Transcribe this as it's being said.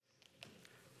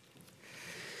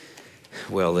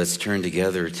Well, let's turn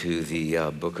together to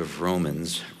the book of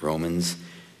Romans, Romans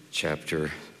chapter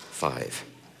 5.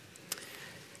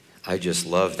 I just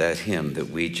love that hymn that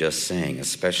we just sang,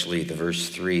 especially the verse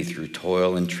 3, through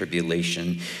toil and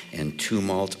tribulation and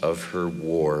tumult of her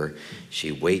war,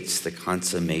 she waits the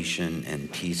consummation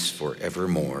and peace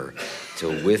forevermore,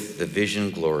 till with the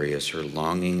vision glorious her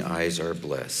longing eyes are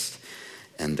blessed,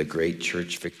 and the great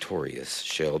church victorious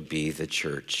shall be the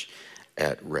church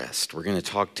at rest. We're going to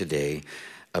talk today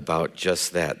about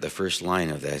just that, the first line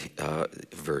of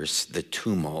that verse, the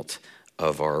tumult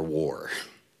of our war.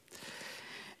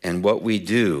 And what we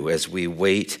do as we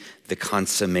wait the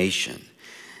consummation.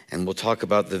 And we'll talk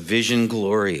about the vision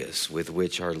glorious with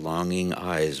which our longing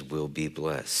eyes will be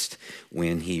blessed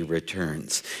when he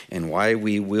returns, and why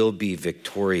we will be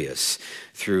victorious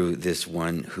through this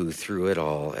one who through it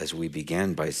all, as we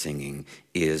began by singing,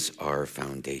 is our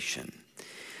foundation.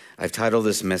 I've titled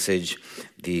this message,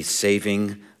 The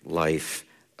Saving Life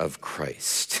of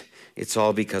Christ. It's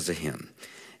all because of him.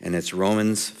 And it's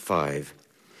Romans 5,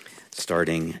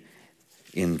 starting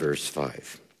in verse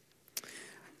 5.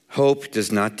 Hope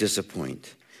does not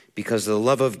disappoint, because the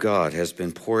love of God has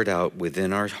been poured out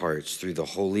within our hearts through the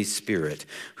Holy Spirit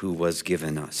who was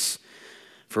given us.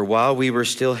 For while we were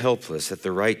still helpless, at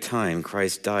the right time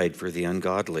Christ died for the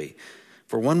ungodly.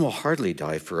 For one will hardly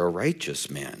die for a righteous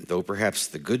man, though perhaps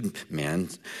the good man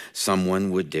someone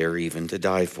would dare even to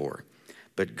die for.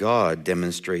 But God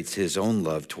demonstrates his own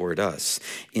love toward us,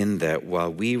 in that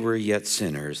while we were yet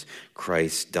sinners,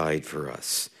 Christ died for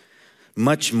us.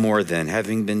 Much more then,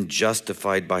 having been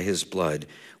justified by his blood,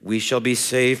 we shall be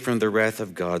saved from the wrath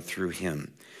of God through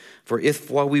him. For if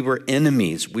while we were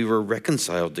enemies, we were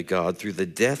reconciled to God through the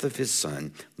death of his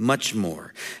Son, much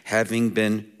more, having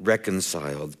been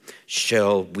reconciled,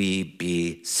 shall we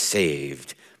be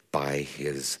saved by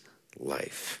his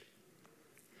life.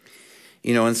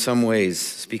 You know, in some ways,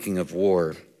 speaking of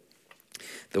war,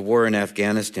 the war in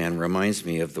Afghanistan reminds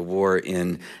me of the war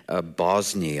in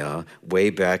Bosnia way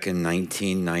back in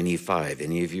 1995.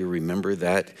 Any of you remember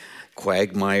that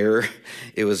quagmire?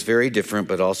 It was very different,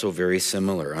 but also very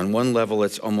similar. On one level,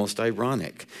 it's almost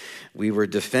ironic. We were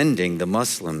defending the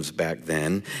Muslims back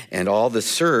then, and all the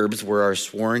Serbs were our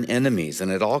sworn enemies.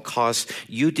 And at all costs,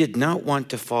 you did not want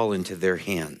to fall into their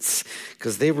hands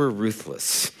because they were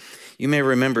ruthless. You may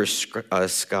remember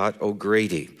Scott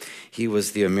O'Grady. He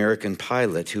was the American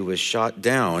pilot who was shot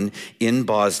down in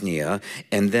Bosnia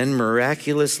and then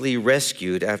miraculously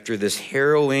rescued after this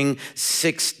harrowing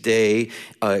 6-day,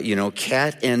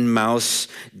 cat and mouse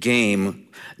game,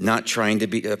 trying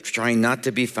not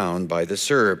to be found by the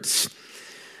Serbs.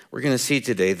 We're going to see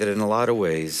today that in a lot of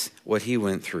ways, what he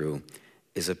went through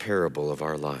is a parable of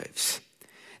our lives,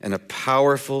 and a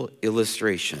powerful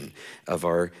illustration of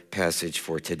our passage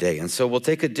for today. And so we'll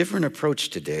take a different approach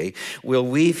today. We'll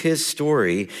weave his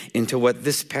story into what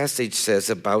this passage says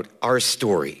about our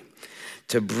story,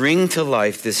 to bring to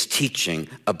life this teaching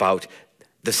about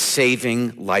the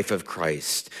saving life of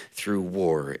Christ through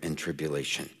war and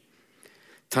tribulation.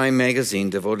 Time magazine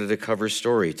devoted a cover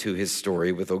story to his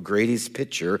story with O'Grady's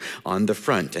picture on the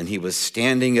front, and he was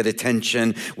standing at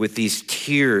attention with these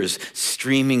tears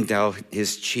streaming down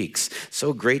his cheeks.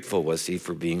 So grateful was he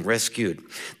for being rescued.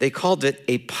 They called it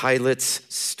a pilot's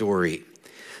story.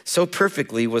 So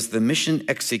perfectly was the mission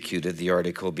executed, the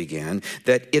article began,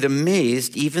 that it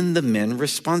amazed even the men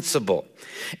responsible.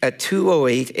 At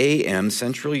 2:08 a.m.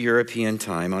 Central European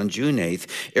time on June 8th,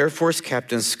 Air Force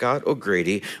Captain Scott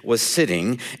O'Grady was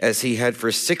sitting, as he had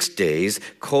for 6 days,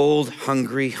 cold,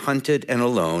 hungry, hunted, and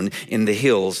alone in the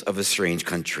hills of a strange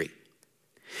country.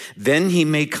 Then he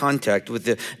made contact with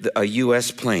a U.S.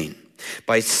 plane.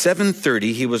 By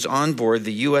 7:30, he was on board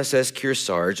the USS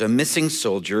Kearsarge, a missing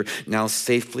soldier now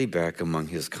safely back among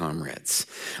his comrades.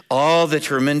 All the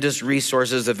tremendous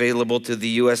resources available to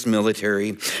the U.S.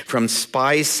 military, from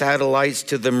spy satellites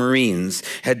to the Marines,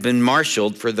 had been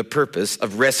marshaled for the purpose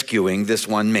of rescuing this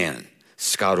one man,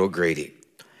 Scott O'Grady.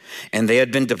 And they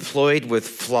had been deployed with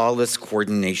flawless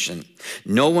coordination.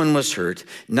 No one was hurt.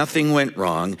 Nothing went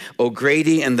wrong.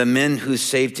 O'Grady and the men who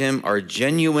saved him are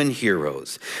genuine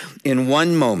heroes. In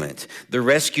one moment, the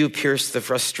rescue pierced the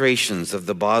frustrations of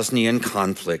the Bosnian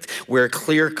conflict, where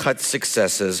clear-cut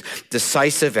successes,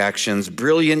 decisive actions,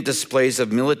 brilliant displays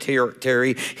of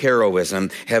military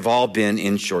heroism have all been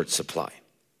in short supply.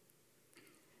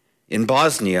 In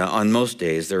Bosnia, on most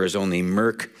days, there is only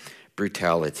murk,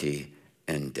 brutality,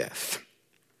 and death.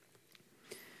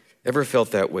 Ever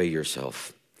felt that way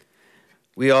yourself?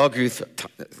 We all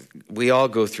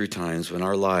go through times when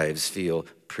our lives feel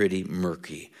pretty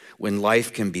murky, when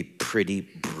life can be pretty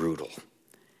brutal.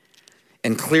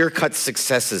 And clear-cut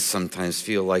successes sometimes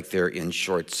feel like they're in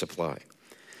short supply.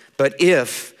 But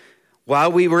if,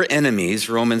 while we were enemies,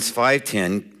 Romans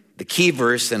 5:10, the key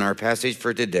verse in our passage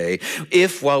for today,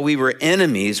 if while we were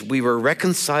enemies, we were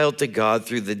reconciled to God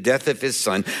through the death of his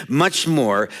Son, much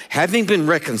more, having been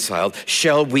reconciled,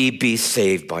 shall we be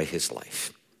saved by his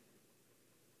life.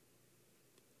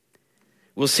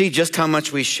 We'll see just how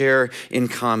much we share in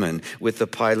common with the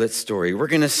Pilate story. We're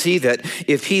going to see that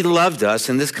if he loved us,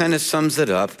 and this kind of sums it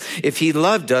up, if he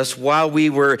loved us while we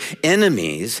were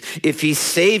enemies, if he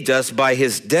saved us by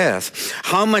his death,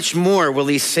 how much more will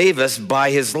he save us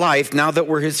by his life now that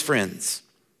we're his friends?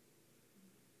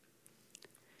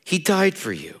 He died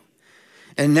for you.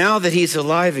 And now that he's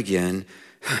alive again,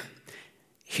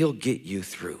 he'll get you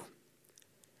through.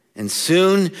 And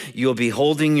soon you'll be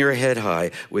holding your head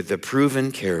high with the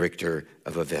proven character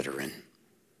of a veteran.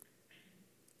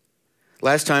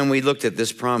 Last time we looked at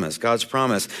this promise, God's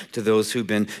promise to those who've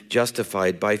been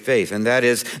justified by faith, and that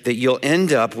is that you'll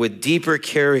end up with deeper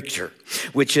character,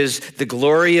 which is the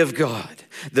glory of God,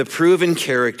 the proven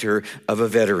character of a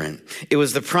veteran. It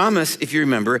was the promise, if you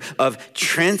remember, of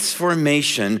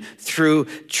transformation through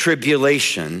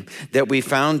tribulation that we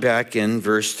found back in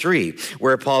verse 3,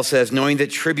 where Paul says, knowing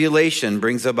that tribulation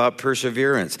brings about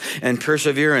perseverance, and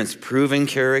perseverance, proven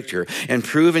character, and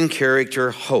proven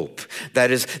character, hope.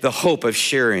 That is the hope of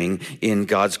sharing in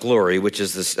God's glory, which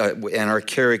is this, and our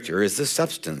character is the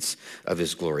substance of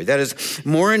his glory. That is,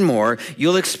 more and more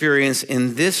you'll experience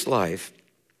in this life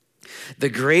the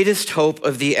greatest hope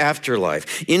of the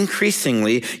afterlife.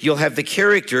 Increasingly, you'll have the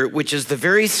character, which is the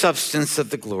very substance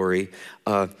of the glory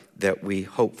that we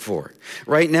hope for.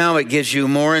 Right now, it gives you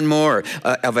more and more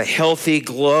of a healthy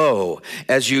glow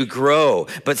as you grow.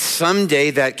 But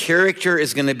someday, that character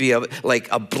is going to be like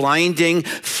a blinding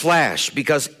flash,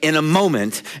 because in a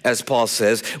moment, as Paul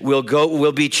says,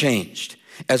 we'll be changed.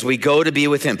 As we go to be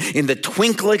with him, in the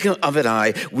twinkling of an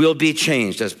eye, we'll be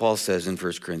changed, as Paul says in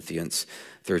 1 Corinthians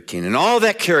 13. And all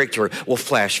that character will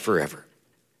flash forever.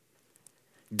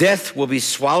 Death will be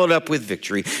swallowed up with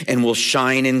victory and will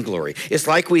shine in glory. It's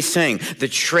like we sang, the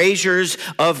treasures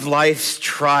of life's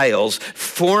trials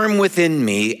form within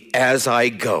me as I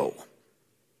go.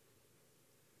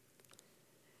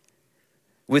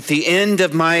 With the end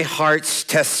of my heart's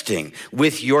testing,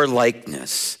 with your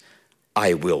likeness,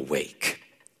 I will wake.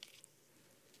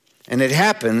 And it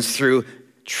happens through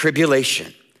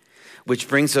tribulation, which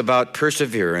brings about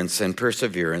perseverance, and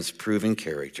perseverance, proven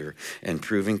character, and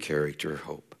proven character,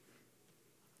 hope.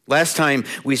 Last time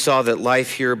we saw that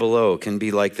life here below can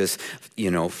be like this,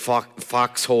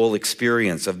 foxhole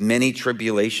experience of many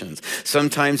tribulations.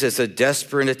 Sometimes it's a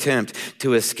desperate attempt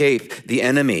to escape the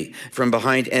enemy from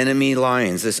behind enemy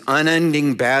lines, this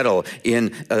unending battle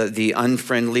in the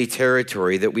unfriendly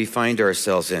territory that we find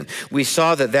ourselves in. We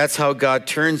saw that that's how God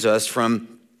turns us from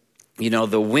the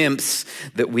wimps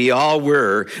that we all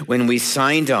were when we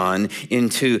signed on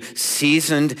into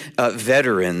seasoned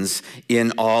veterans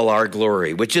in all our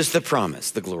glory, which is the promise,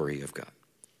 the glory of God.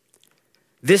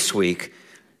 This week,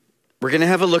 we're going to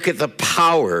have a look at the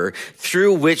power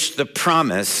through which the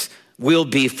promise will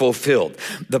be fulfilled,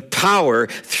 the power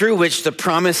through which the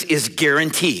promise is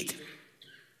guaranteed,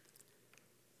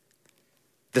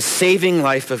 the saving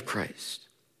life of Christ.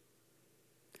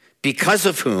 Because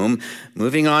of whom,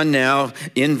 moving on now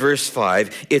in verse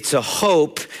 5, it's a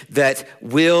hope that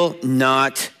will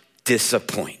not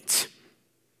disappoint.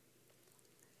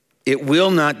 It will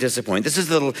not disappoint. This is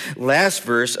the last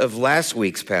verse of last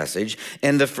week's passage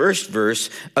and the first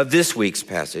verse of this week's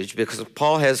passage, because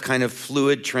Paul has kind of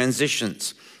fluid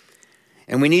transitions.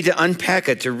 And we need to unpack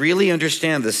it to really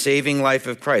understand the saving life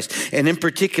of Christ. And in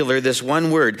particular, this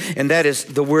one word, and that is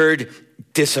the word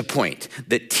disappoint,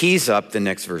 that tees up the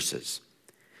next verses.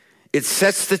 It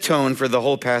sets the tone for the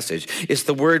whole passage. It's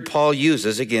the word Paul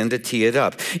uses, again, to tee it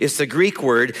up. It's the Greek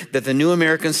word that the New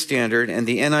American Standard and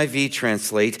the NIV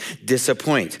translate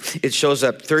disappoint. It shows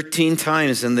up 13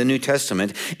 times in the New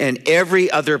Testament, and every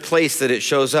other place that it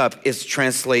shows up is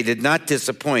translated not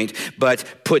disappoint, but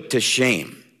put to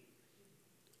shame.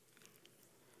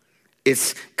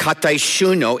 It's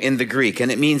kataishuno in the Greek,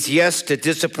 and it means, yes, to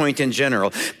disappoint in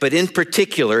general, but in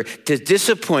particular, to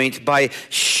disappoint by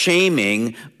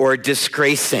shaming or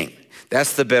disgracing.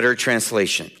 That's the better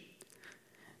translation.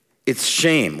 It's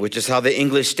shame, which is how the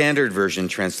English Standard Version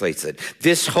translates it.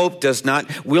 This hope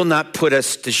will not put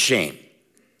us to shame.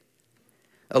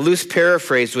 A loose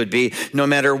paraphrase would be, no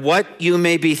matter what you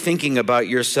may be thinking about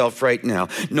yourself right now,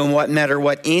 no matter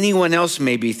what anyone else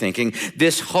may be thinking,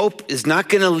 this hope is not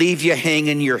going to leave you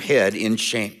hanging your head in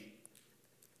shame.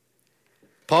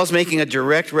 Paul's making a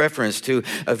direct reference to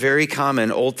a very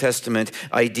common Old Testament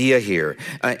idea here.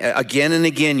 Again and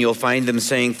again, you'll find them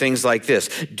saying things like this: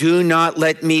 do not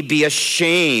let me be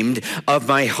ashamed of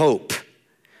my hope.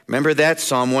 Remember that?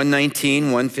 Psalm 119,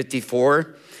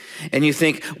 154. And you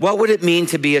think, what would it mean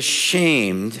to be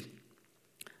ashamed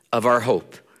of our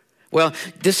hope? Well,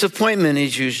 disappointment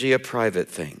is usually a private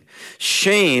thing.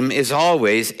 Shame is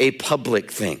always a public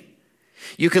thing.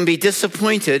 You can be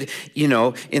disappointed,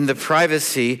 in the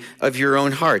privacy of your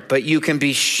own heart, but you can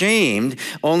be shamed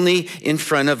only in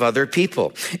front of other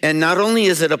people. And not only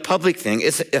is it a public thing,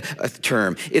 it's a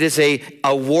term, it is a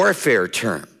warfare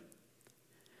term.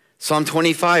 Psalm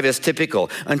 25 is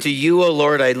typical. Unto you, O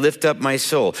Lord, I lift up my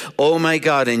soul. O my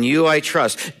God, in you I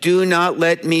trust. Do not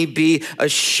let me be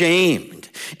ashamed.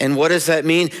 And what does that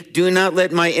mean? Do not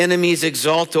let my enemies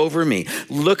exalt over me.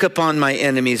 Look upon my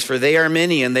enemies, for they are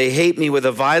many, and they hate me with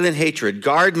a violent hatred.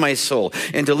 Guard my soul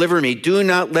and deliver me. Do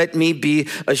not let me be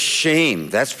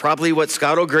ashamed. That's probably what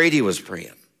Scott O'Grady was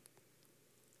praying.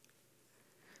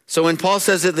 So when Paul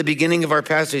says at the beginning of our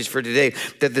passage for today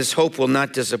that this hope will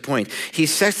not disappoint, he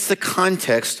sets the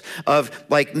context of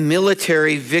like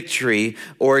military victory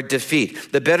or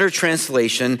defeat. The better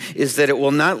translation is that it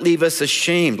will not leave us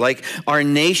ashamed, like our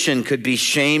nation could be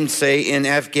shamed, say, in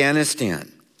Afghanistan.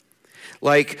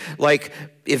 Like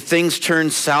if things turn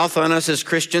south on us as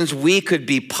Christians, we could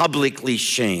be publicly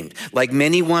shamed, like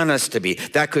many want us to be.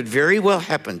 That could very well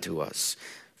happen to us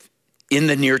in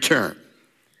the near term.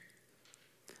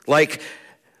 Like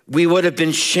we would have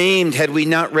been shamed had we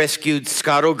not rescued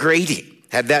Scott O'Grady,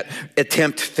 had that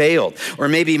attempt failed. Or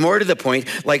maybe more to the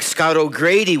point, like Scott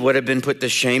O'Grady would have been put to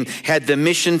shame had the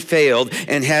mission failed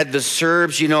and had the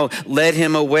Serbs, led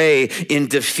him away in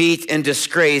defeat and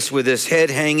disgrace with his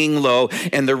head hanging low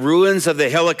and the ruins of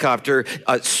the helicopter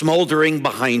smoldering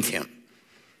behind him.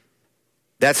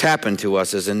 That's happened to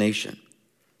us as a nation.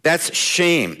 That's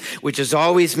shame, which is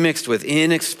always mixed with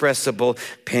inexpressible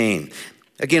pain.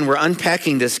 Again, we're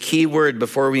unpacking this key word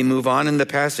before we move on in the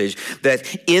passage, that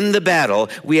in the battle,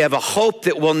 we have a hope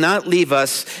that will not leave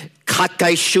us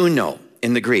kataishuno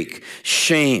in the Greek,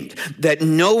 shamed. That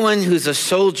no one who's a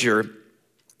soldier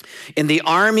in the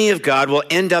army of God will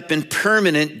end up in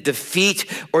permanent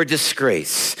defeat or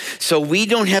disgrace. So we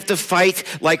don't have to fight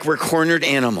like we're cornered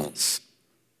animals.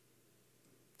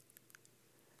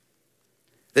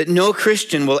 That no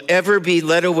Christian will ever be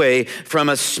led away from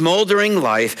a smoldering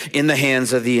life in the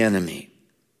hands of the enemy,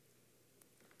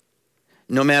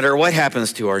 no matter what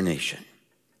happens to our nation.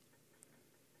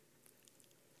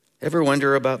 Ever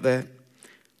wonder about that?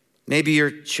 Maybe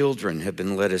your children have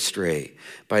been led astray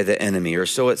by the enemy, or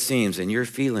so it seems, and you're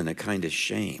feeling a kind of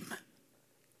shame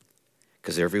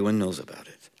because everyone knows about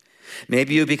it.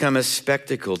 Maybe you become a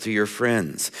spectacle to your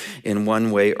friends in one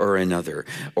way or another,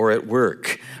 or at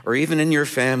work, or even in your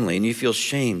family, and you feel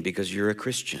shamed because you're a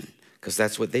Christian, because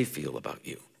that's what they feel about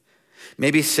you.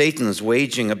 Maybe Satan's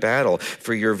waging a battle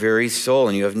for your very soul,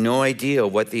 and you have no idea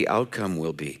what the outcome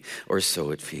will be, or so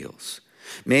it feels.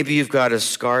 Maybe you've got a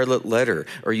scarlet letter,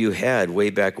 or you had way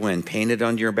back when, painted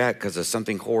on your back because of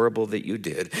something horrible that you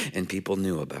did, and people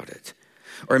knew about it.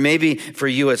 Or maybe for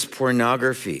you it's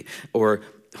pornography, or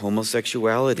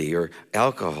homosexuality, or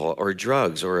alcohol, or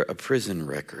drugs, or a prison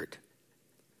record.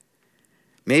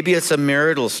 Maybe it's a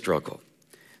marital struggle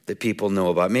that people know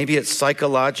about. Maybe it's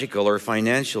psychological or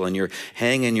financial, and you're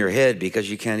hanging your head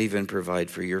because you can't even provide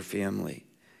for your family.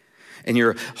 And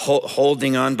you're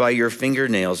holding on by your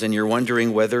fingernails, and you're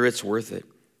wondering whether it's worth it.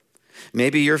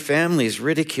 Maybe your family's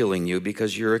ridiculing you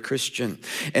because you're a Christian,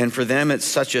 and for them it's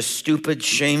such a stupid,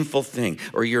 shameful thing,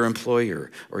 or your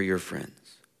employer, or your friends.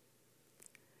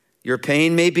 Your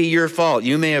pain may be your fault.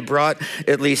 You may have brought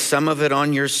at least some of it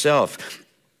on yourself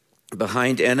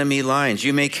behind enemy lines.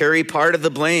 You may carry part of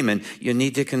the blame, and you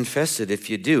need to confess it if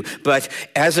you do. But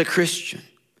as a Christian,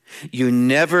 you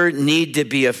never need to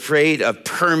be afraid of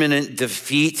permanent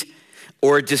defeat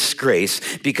or disgrace,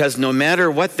 because no matter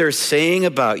what they're saying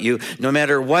about you, no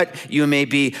matter what you may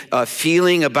be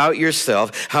feeling about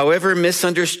yourself, however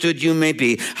misunderstood you may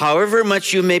be, however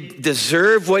much you may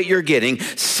deserve what you're getting,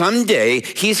 someday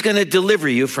he's going to deliver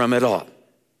you from it all.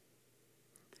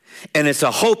 And it's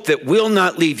a hope that will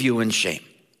not leave you in shame.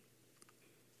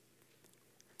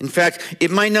 In fact, it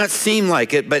might not seem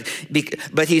like it,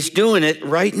 but he's doing it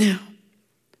right now.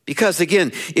 Because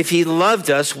again, if he loved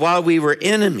us while we were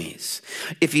enemies,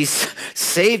 if he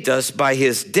saved us by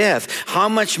his death, how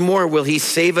much more will he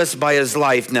save us by his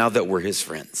life now that we're his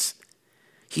friends?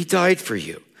 He died for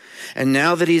you. And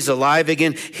now that he's alive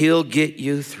again, he'll get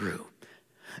you through.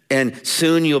 And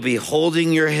soon you'll be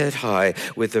holding your head high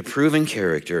with the proven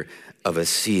character of a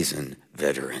seasoned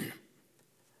veteran.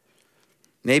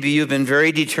 Maybe you've been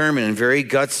very determined and very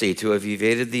gutsy to have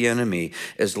evaded the enemy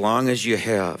as long as you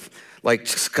have, like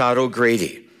Scott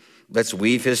O'Grady. Let's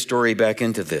weave his story back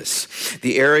into this.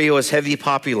 The area was heavily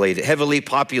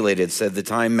populated, said the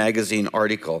Time magazine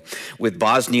article, with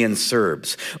Bosnian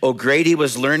Serbs. O'Grady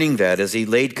was learning that as he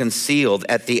laid concealed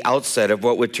at the outset of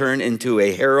what would turn into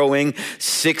a harrowing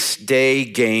 6-day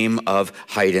game of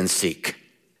hide and seek.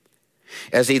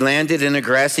 As he landed in a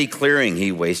grassy clearing,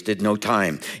 he wasted no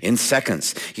time. In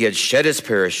seconds, he had shed his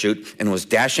parachute and was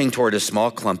dashing toward a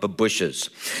small clump of bushes.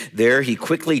 There, he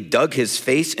quickly dug his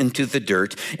face into the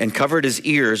dirt and covered his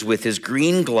ears with his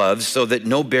green gloves so that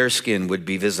no bare skin would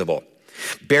be visible.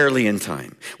 Barely in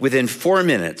time. Within 4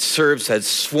 minutes, Serbs had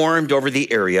swarmed over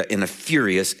the area in a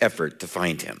furious effort to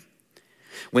find him.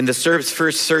 When the Serbs'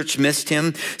 first search missed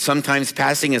him, sometimes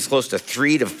passing as close to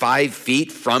 3 to 5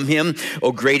 feet from him,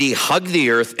 O'Grady hugged the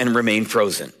earth and remained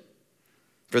frozen.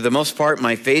 For the most part,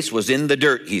 my face was in the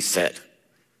dirt, he said.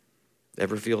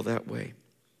 Ever feel that way?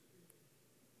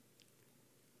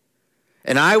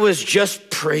 And I was just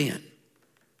praying.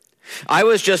 I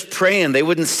was just praying they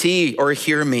wouldn't see or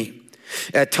hear me.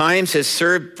 At times, his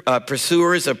Serb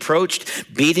pursuers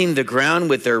approached, beating the ground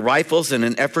with their rifles in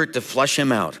an effort to flush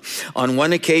him out. On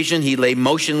one occasion, he lay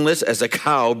motionless as a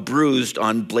cow browsed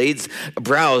on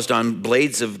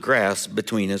blades of grass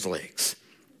between his legs.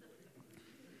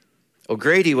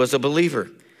 O'Grady was a believer.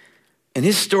 And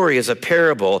his story is a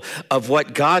parable of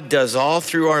what God does all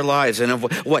through our lives and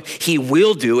of what he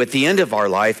will do at the end of our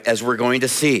life, as we're going to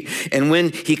see. And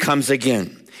when he comes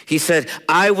again, he said,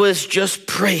 I was just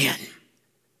praying.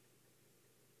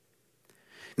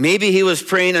 Maybe he was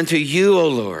praying unto you, O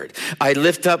Lord. I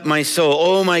lift up my soul.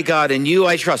 Oh my God, in you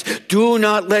I trust. Do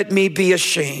not let me be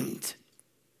ashamed.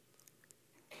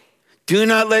 Do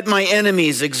not let my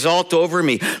enemies exalt over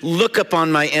me. Look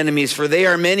upon my enemies, for they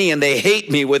are many and they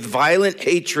hate me with violent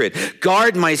hatred.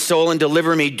 Guard my soul and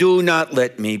deliver me. Do not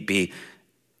let me be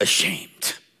ashamed.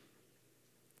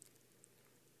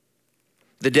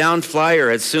 The downed flyer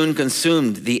had soon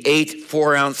consumed the 8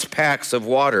 4-ounce packs of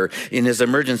water in his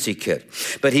emergency kit,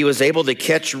 but he was able to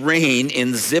catch rain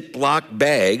in Ziploc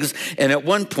bags and at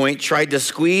one point tried to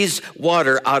squeeze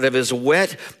water out of his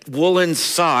wet woolen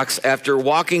socks after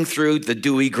walking through the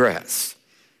dewy grass.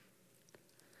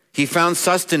 He found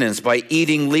sustenance by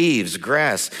eating leaves,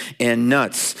 grass, and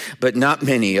nuts, but not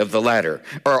many of the latter,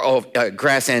 or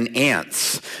grass and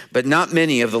ants, but not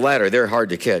many of the latter. They're hard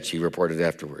to catch, he reported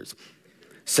afterwards.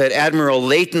 Said Admiral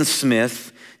Leighton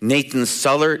Smith, Nathan's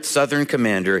Southern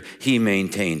commander, he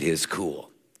maintained his cool.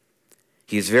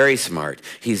 He's very smart,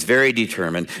 he's very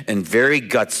determined, and very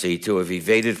gutsy to have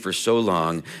evaded for so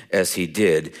long as he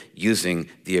did using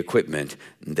the equipment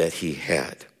that he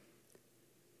had.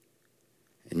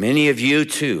 And many of you,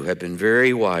 too, have been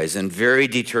very wise and very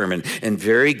determined and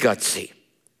very gutsy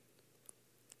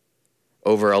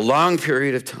over a long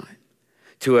period of time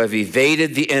to have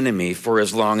evaded the enemy for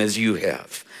as long as you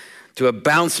have, to have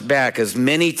bounced back as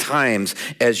many times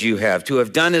as you have, to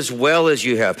have done as well as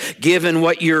you have, given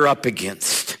what you're up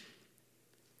against,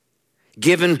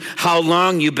 given how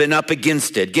long you've been up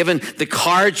against it, given the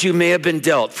cards you may have been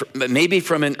dealt, maybe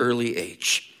from an early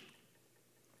age.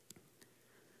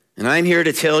 And I'm here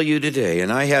to tell you today,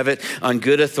 and I have it on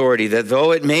good authority, that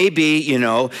though it may be,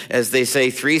 as they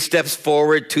say, 3 steps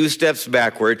forward, 2 steps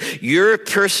backward, your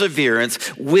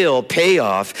perseverance will pay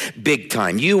off big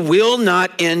time. You will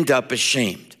not end up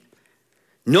ashamed.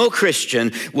 No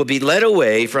Christian will be led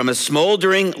away from a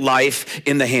smoldering life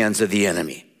in the hands of the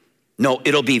enemy. No,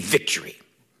 it'll be victory.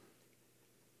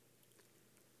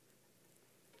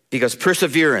 Because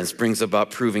perseverance brings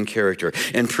about proven character,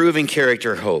 and proven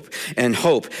character, hope. And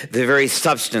hope, the very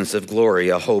substance of glory,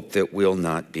 a hope that will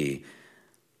not be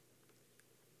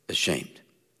ashamed.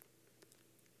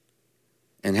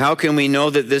 And how can we know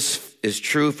that this is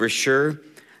true for sure?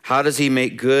 How does he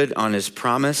make good on his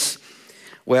promise?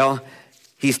 Well,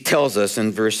 he tells us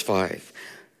in verse 5,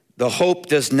 the hope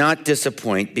does not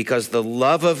disappoint because the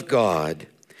love of God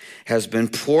has been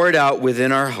poured out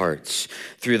within our hearts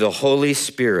through the Holy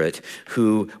Spirit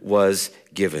who was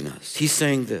given us. He's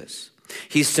saying this.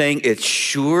 He's saying it's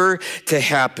sure to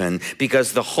happen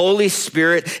because the Holy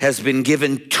Spirit has been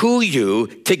given to you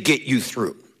to get you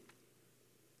through.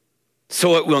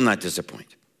 So it will not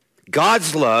disappoint.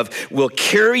 God's love will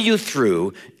carry you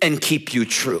through and keep you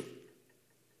true.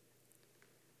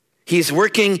 He's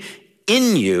working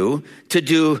in you to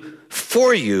do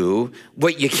for you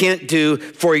what you can't do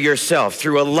for yourself,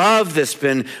 through a love that's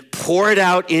been poured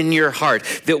out in your heart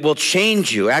that will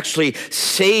change you, actually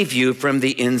save you from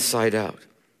the inside out.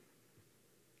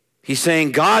 He's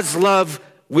saying God's love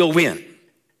will win.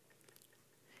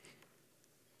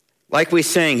 Like we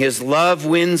sang, his love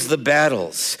wins the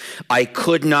battles I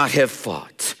could not have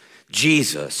fought.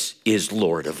 Jesus is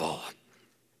Lord of all.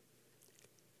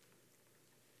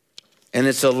 And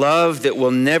it's a love that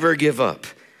will never give up,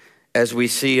 as we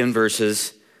see in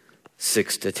verses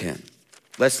 6 to 10.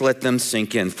 Let's let them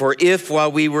sink in. For if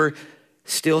while we were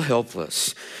still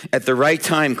helpless, at the right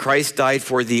time Christ died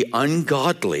for the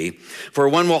ungodly, for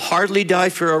one will hardly die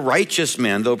for a righteous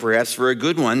man, though perhaps for a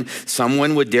good one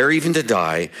someone would dare even to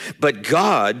die. But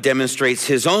God demonstrates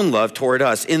his own love toward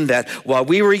us in that while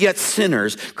we were yet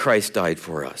sinners, Christ died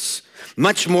for us.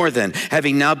 Much more then,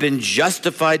 having now been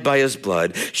justified by his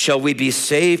blood, shall we be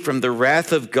saved from the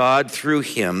wrath of God through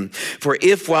him. For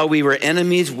if while we were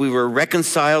enemies, we were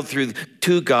reconciled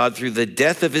to God through the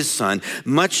death of his son,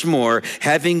 much more,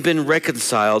 having been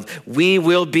reconciled, we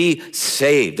will be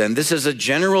saved. And this is a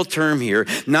general term here,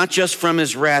 not just from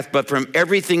his wrath, but from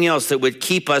everything else that would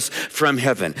keep us from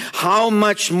heaven. How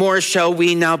much more shall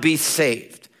we now be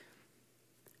saved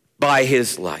by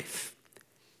his life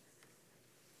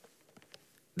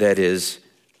that is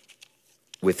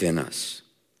within us?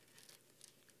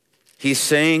 He's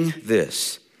saying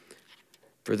this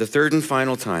for the third and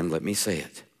final time. Let me say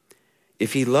it.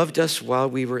 If he loved us while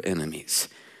we were enemies,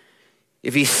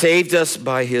 if he saved us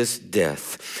by his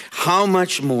death, how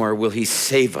much more will he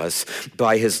save us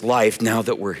by his life now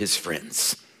that we're his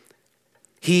friends?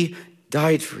 He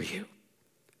died for you.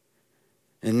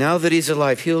 And now that he's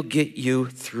alive, he'll get you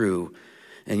through.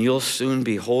 And you'll soon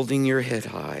be holding your head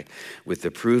high with the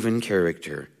proven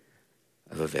character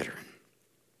of a veteran.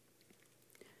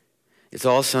 It's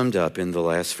all summed up in the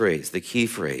last phrase, the key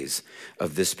phrase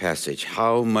of this passage.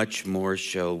 How much more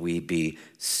shall we be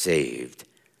saved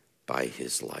by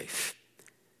his life?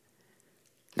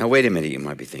 Now, wait a minute, you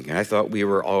might be thinking. I thought we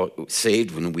were all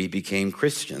saved when we became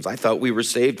Christians. I thought we were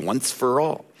saved once for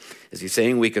all. Is he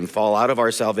saying we can fall out of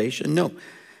our salvation? No.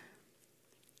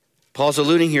 Paul's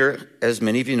alluding here, as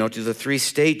many of you know, to the three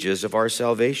stages of our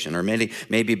salvation, or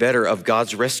maybe better, of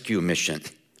God's rescue mission.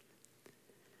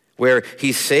 Where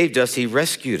he saved us, he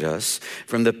rescued us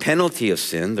from the penalty of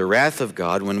sin, the wrath of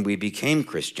God when we became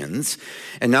Christians.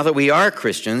 And now that we are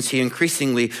Christians, he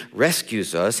increasingly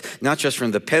rescues us, not just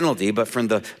from the penalty, but from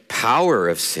the power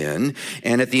of sin.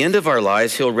 And at the end of our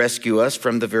lives, he'll rescue us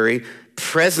from the very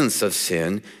presence of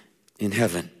sin in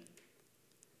heaven.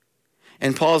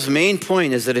 And Paul's main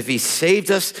point is that if he saved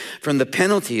us from the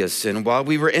penalty of sin while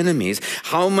we were enemies,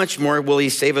 how much more will he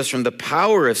save us from the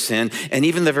power of sin and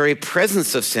even the very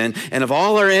presence of sin and of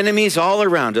all our enemies all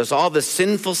around us, all the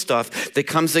sinful stuff that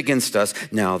comes against us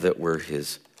now that we're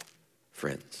his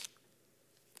friends?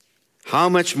 How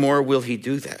much more will he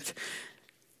do that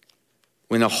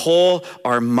when a whole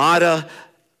armada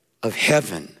of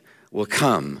heaven will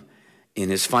come in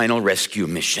his final rescue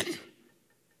mission?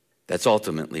 That's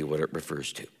ultimately what it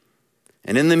refers to.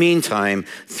 And in the meantime,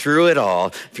 through it all,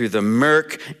 through the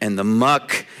murk and the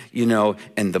muck,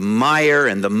 and the mire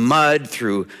and the mud,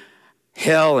 through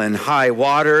hell and high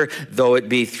water, though it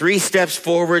be 3 steps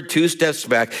forward, 2 steps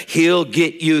back, he'll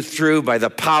get you through by the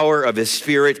power of his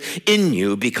Spirit in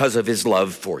you because of his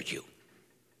love for you.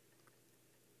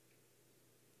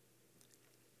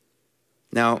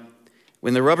 Now,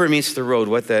 when the rubber meets the road,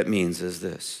 what that means is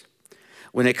this.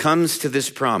 When it comes to this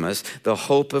promise, the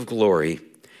hope of glory,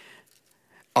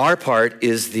 our part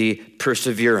is the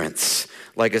perseverance.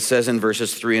 Like it says in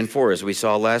verses 3 and 4, as we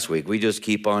saw last week, we just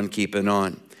keep on keeping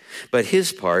on. But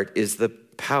his part is the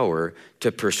power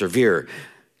to persevere,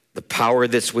 the power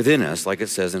that's within us, like it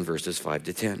says in verses 5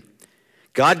 to 10.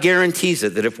 God guarantees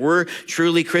it that if we're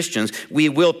truly Christians, we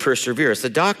will persevere. It's the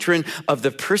doctrine of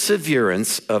the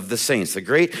perseverance of the saints, the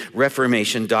great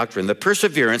Reformation doctrine, the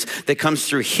perseverance that comes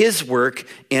through his work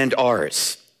and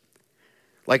ours.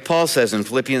 Like Paul says in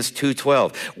Philippians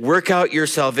 2:12, work out your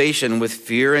salvation with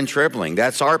fear and trembling.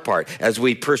 That's our part as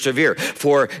we persevere.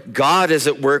 For God is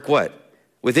at work what?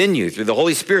 Within you, through the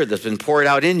Holy Spirit that's been poured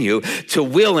out in you, to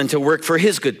will and to work for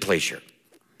his good pleasure.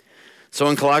 So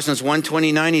in Colossians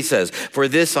 1:29, he says, for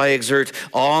this I exert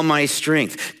all my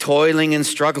strength, toiling and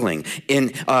struggling.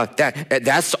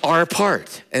 That's our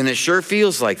part. And it sure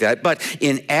feels like that. But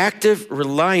in active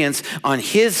reliance on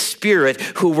his Spirit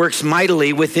who works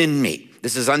mightily within me.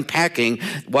 This is unpacking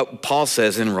what Paul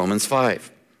says in Romans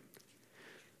 5.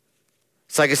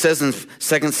 It's like it says in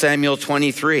 2 Samuel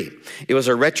 23. It was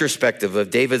a retrospective of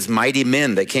David's mighty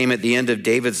men that came at the end of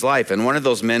David's life. And one of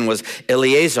those men was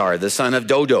Eleazar, the son of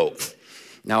Dodo.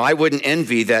 Now, I wouldn't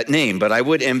envy that name, but I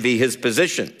would envy his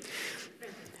position.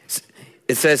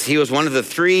 It says he was one of the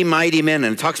three mighty men,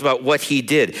 and it talks about what he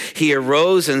did. He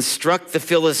arose and struck the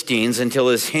Philistines until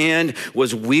his hand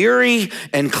was weary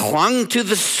and clung to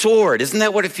the sword. Isn't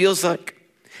that what it feels like?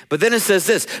 But then it says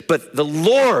this, but the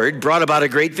Lord brought about a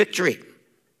great victory.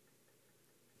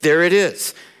 There it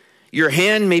is. Your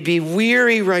hand may be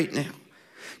weary right now,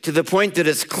 to the point that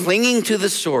it's clinging to the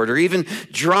sword or even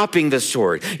dropping the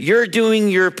sword. You're doing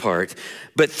your part,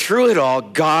 but through it all,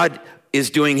 God is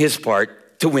doing his part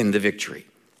to win the victory.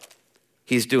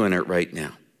 He's doing it right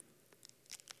now.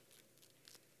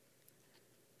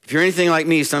 If you're anything like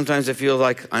me, sometimes I feel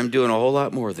like I'm doing a whole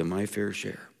lot more than my fair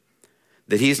share,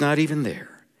 that he's not even there.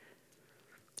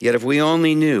 Yet if we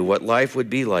only knew what life would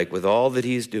be like with all that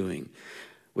he's doing,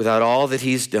 without all that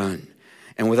he's done,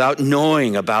 and without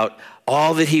knowing about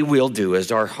all that he will do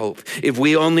as our hope, if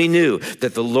we only knew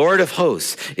that the Lord of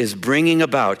hosts is bringing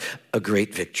about a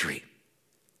great victory.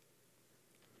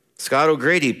 Scott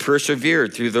O'Grady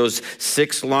persevered through those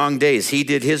 6 long days. He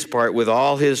did his part with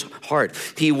all his heart.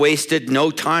 He wasted no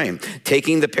time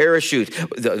taking the parachute,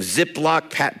 the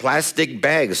Ziploc plastic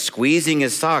bags, squeezing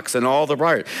his socks and all the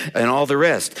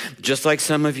rest, just like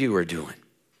some of you are doing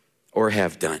or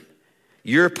have done.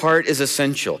 Your part is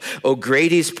essential.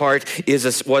 O'Grady's part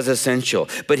was essential,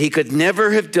 but he could never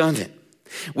have done it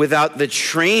without the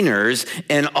trainers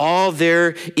and all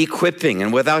their equipping,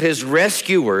 and without his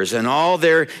rescuers and all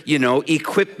their,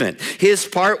 equipment. His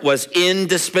part was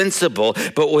indispensable,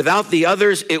 but without the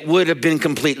others, it would have been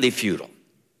completely futile.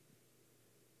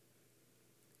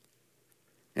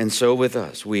 And so with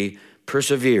us, we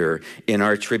persevere in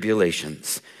our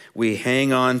tribulations. We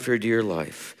hang on for dear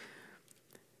life,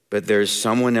 but there's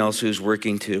someone else who's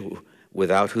working too,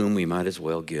 without whom we might as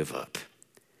well give up.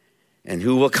 And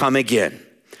who will come again,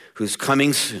 who's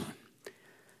coming soon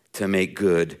to make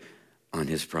good on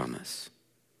his promise.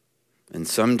 And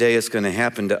someday it's going to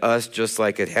happen to us just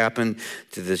like it happened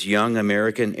to this young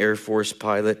American Air Force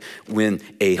pilot when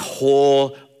a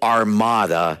whole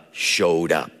armada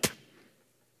showed up.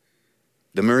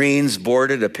 The Marines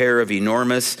boarded a pair of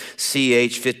enormous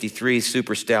CH-53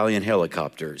 Super Stallion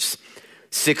helicopters,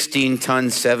 16-ton,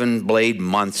 7-blade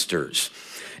monsters.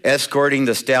 Escorting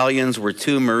the Stallions were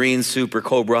 2 Marine Super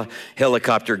Cobra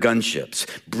helicopter gunships,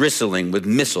 bristling with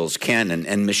missiles, cannon,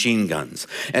 and machine guns,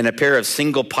 and a pair of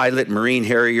single-pilot Marine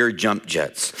Harrier jump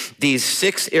jets. These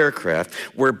 6 aircraft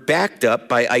were backed up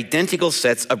by identical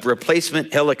sets of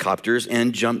replacement helicopters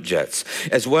and jump jets,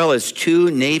 as well as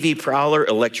 2 Navy Prowler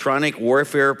electronic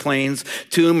warfare planes,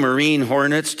 2 Marine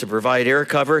Hornets to provide air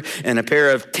cover, and a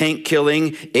pair of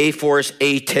tank-killing A-Force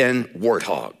A-10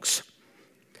 Warthogs.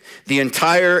 The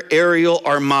entire aerial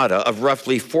armada of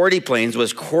roughly 40 planes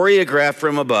was choreographed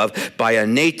from above by a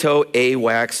NATO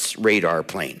AWACS radar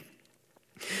plane.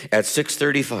 At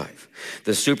 6:35,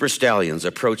 the Super Stallions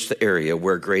approached the area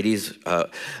where Grady's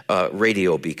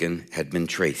radio beacon had been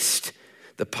traced.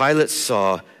 The pilots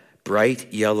saw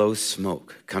bright yellow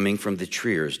smoke coming from the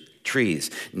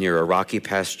trees near a rocky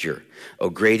pasture.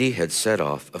 O'Grady had set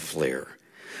off a flare.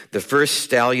 The first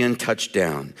Stallion touched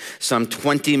down. Some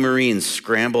 20 Marines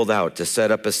scrambled out to set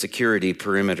up a security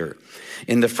perimeter.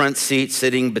 In the front seat,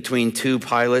 sitting between 2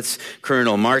 pilots,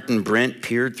 Colonel Martin Brent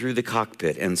peered through the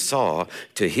cockpit and saw,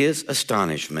 to his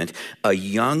astonishment, a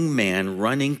young man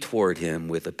running toward him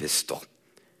with a pistol.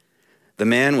 The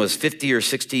man was 50 or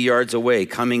 60 yards away,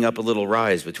 coming up a little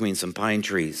rise between some pine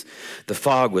trees. The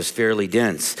fog was fairly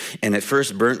dense, and at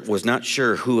first Brent was not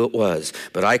sure who it was,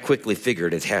 but I quickly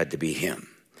figured it had to be him.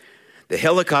 The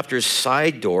helicopter's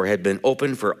side door had been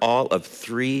open for all of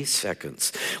 3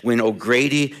 seconds when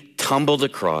O'Grady tumbled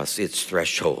across its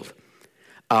threshold.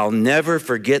 I'll never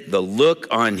forget the look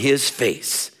on his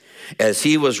face as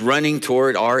he was running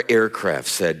toward our aircraft,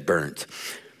 said Burnt.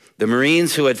 The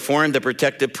Marines who had formed the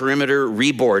protective perimeter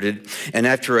reboarded, and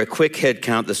after a quick head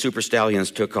count, the Super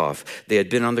Stallions took off. They had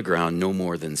been on the ground no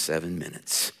more than 7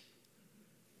 minutes.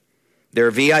 Their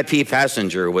VIP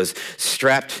passenger was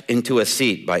strapped into a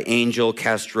seat by Angel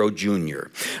Castro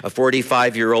Jr., a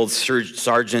 45-year-old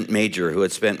sergeant major who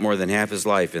had spent more than half his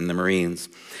life in the Marines.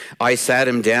 I sat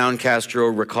him down, Castro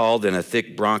recalled in a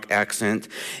thick Bronx accent,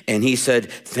 and he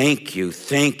said, "Thank you,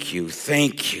 thank you,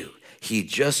 thank you." He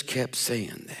just kept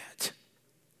saying that.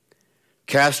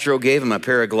 Castro gave him a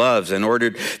pair of gloves and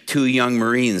ordered 2 young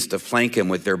Marines to flank him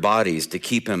with their bodies to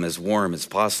keep him as warm as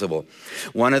possible.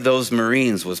 One of those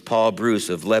Marines was Paul Bruce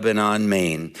of Lebanon,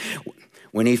 Maine.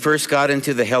 When he first got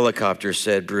into the helicopter,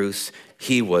 said Bruce,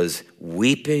 he was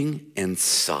weeping and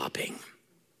sobbing.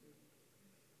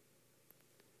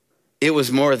 It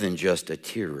was more than just a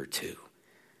tear or two.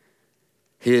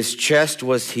 His chest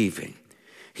was heaving.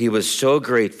 He was so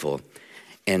grateful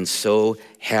and so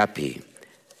happy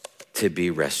to be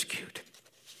rescued.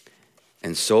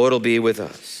 And so it'll be with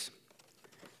us.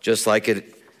 Just like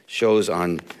it shows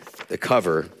on the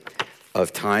cover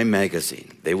of Time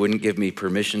magazine. They wouldn't give me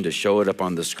permission to show it up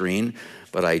on the screen,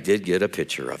 but I did get a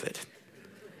picture of it.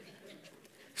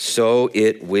 So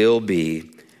it will be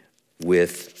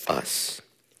with us.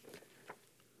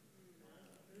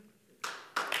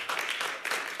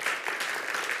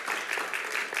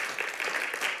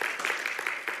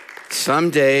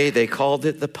 Someday, they called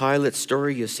it the pilot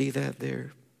story. You see that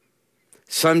there?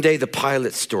 Someday the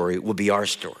pilot story will be our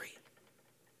story.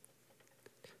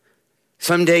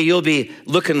 Someday you'll be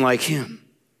looking like him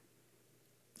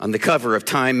on the cover of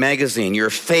Time magazine,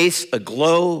 your face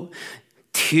aglow,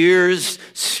 tears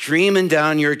streaming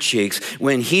down your cheeks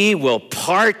when he will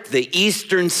part the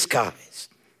eastern skies,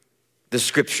 the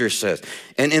scripture says.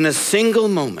 And in a single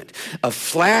moment, a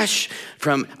flash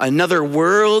from another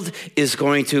world is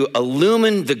going to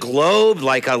illumine the globe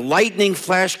like a lightning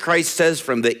flash, Christ says,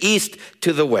 from the east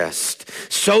to the west.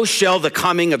 So shall the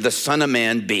coming of the Son of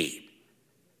Man be.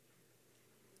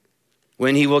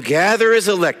 When he will gather his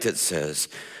elect, it says,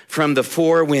 from the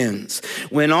four winds,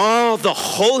 when all the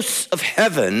hosts of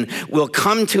heaven will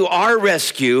come to our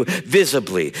rescue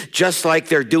visibly, just like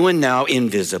they're doing now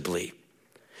invisibly.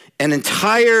 An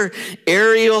entire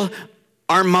aerial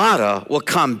armada will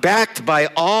come backed by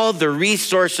all the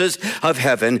resources of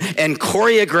heaven and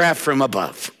choreographed from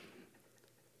above.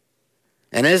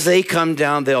 And as they come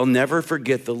down, they'll never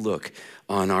forget the look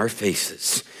on our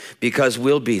faces, because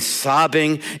we'll be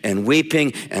sobbing and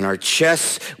weeping, and our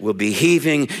chests will be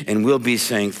heaving, and we'll be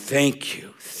saying, thank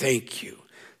you, thank you,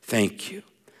 thank you,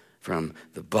 from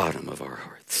the bottom of our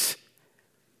hearts.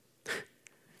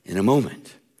 In a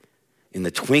moment, in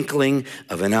the twinkling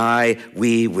of an eye,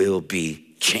 we will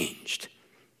be changed.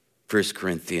 1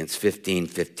 Corinthians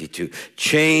 15:52,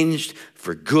 changed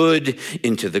for good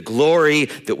into the glory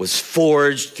that was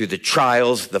forged through the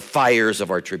trials, the fires of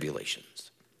our tribulations.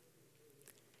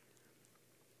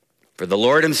 For the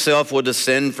Lord himself will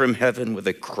descend from heaven with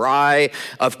a cry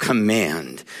of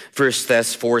command. 1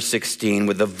 Thess 4:16,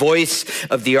 with the voice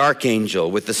of the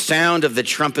archangel, with the sound of the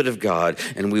trumpet of God,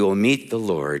 and we will meet the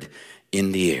Lord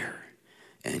in the air,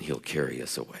 and he'll carry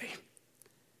us away.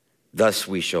 Thus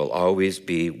we shall always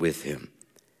be with him.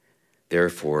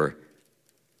 Therefore,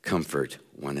 comfort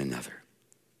one another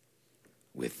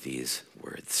with these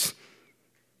words,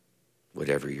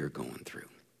 whatever you're going through.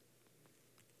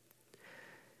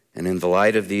 And in the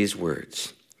light of these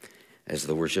words, as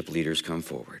the worship leaders come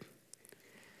forward,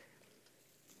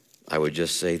 I would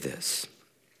just say this.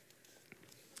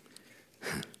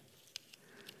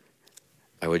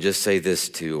 I would just say this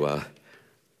to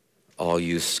all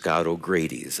you Scott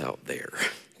O'Grady's out there,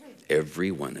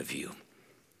 every one of you.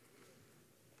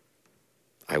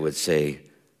 I would say,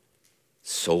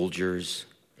 soldiers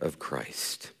of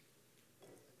Christ,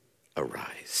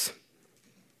 arise.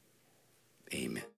 Amen.